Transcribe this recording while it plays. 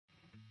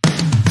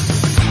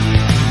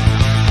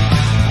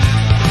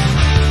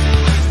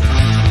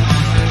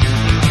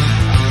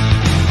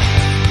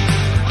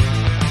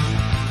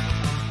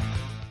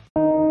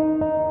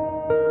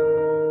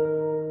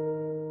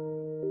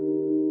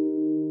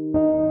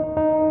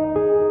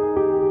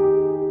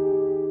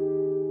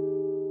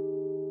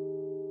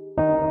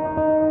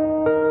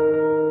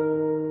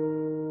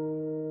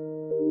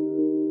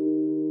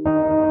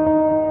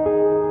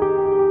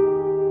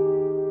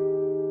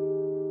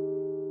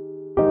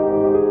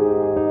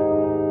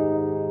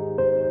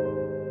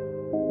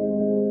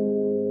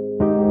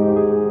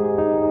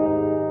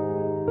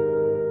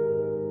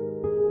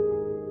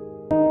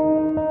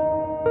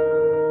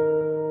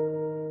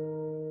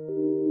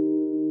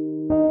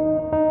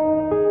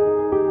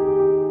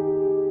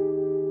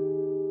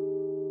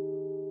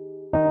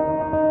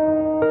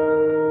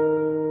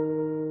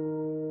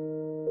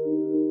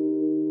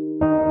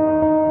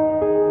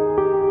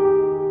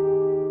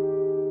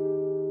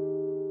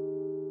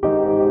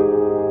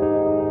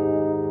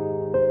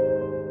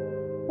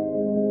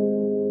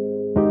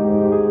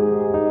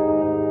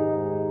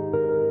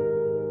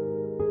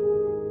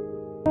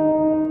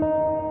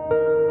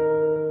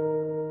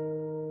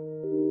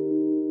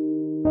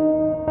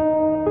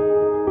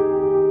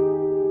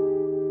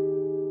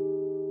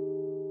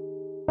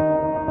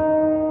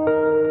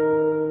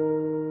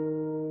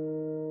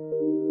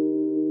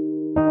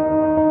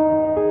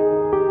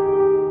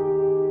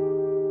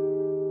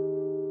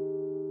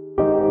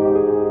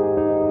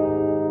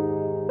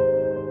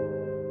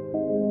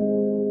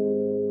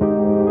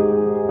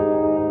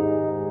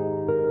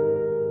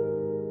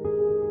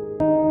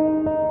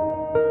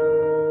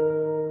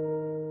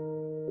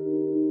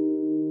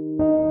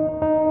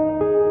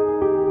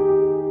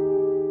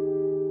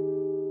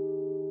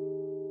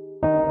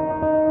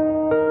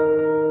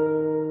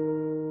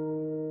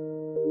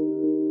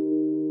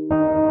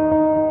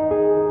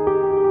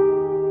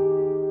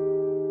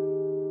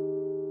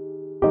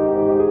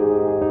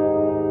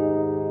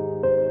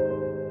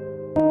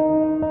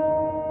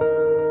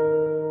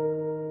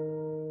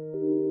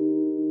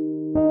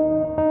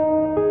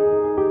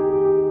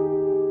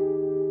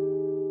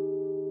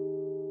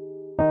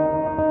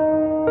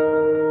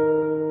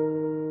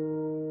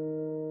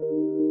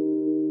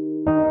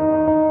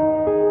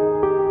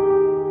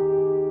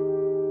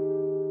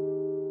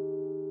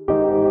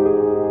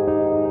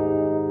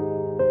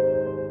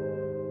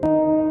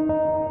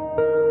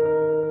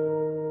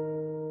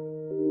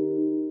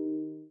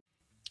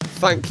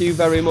thank you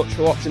very much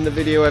for watching the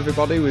video,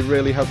 everybody. We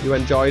really hope you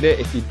enjoyed it.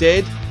 If you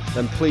did,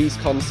 then please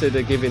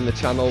consider giving the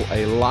channel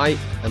a like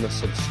and a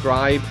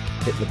subscribe.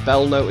 Hit the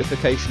bell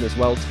notification as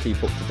well to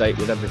keep up to date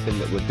with everything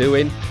that we're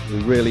doing. We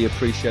really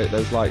appreciate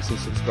those likes and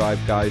subscribe,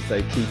 guys.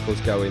 They keep us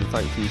going.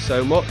 Thank you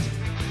so much.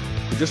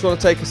 We just want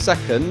to take a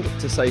second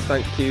to say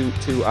thank you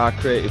to our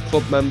Creative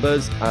Club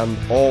members and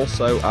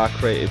also our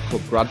Creative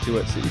Club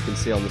graduates that you can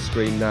see on the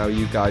screen now.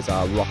 You guys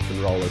are rock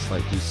and rollers.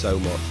 Thank you so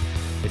much.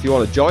 If you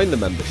want to join the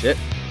membership,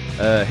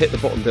 hit the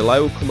button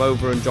below, come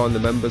over and join the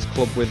members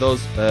club with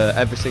us.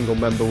 Every single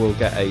member will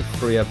get a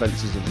free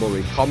Adventures of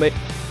Murray comic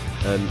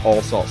and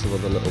all sorts of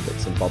other little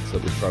bits and bobs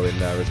that we throw in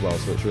there as well,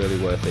 so it's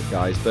really worth it,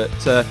 guys. But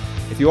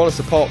if you want to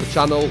support the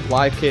channel,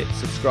 like it,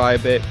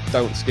 subscribe it,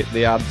 don't skip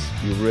the ads.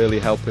 You're really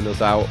helping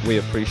us out. We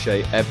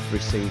appreciate every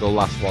single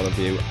last one of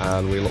you,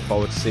 and we look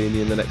forward to seeing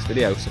you in the next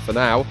video. So for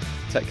now,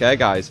 take care,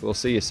 guys. We'll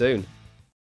see you soon.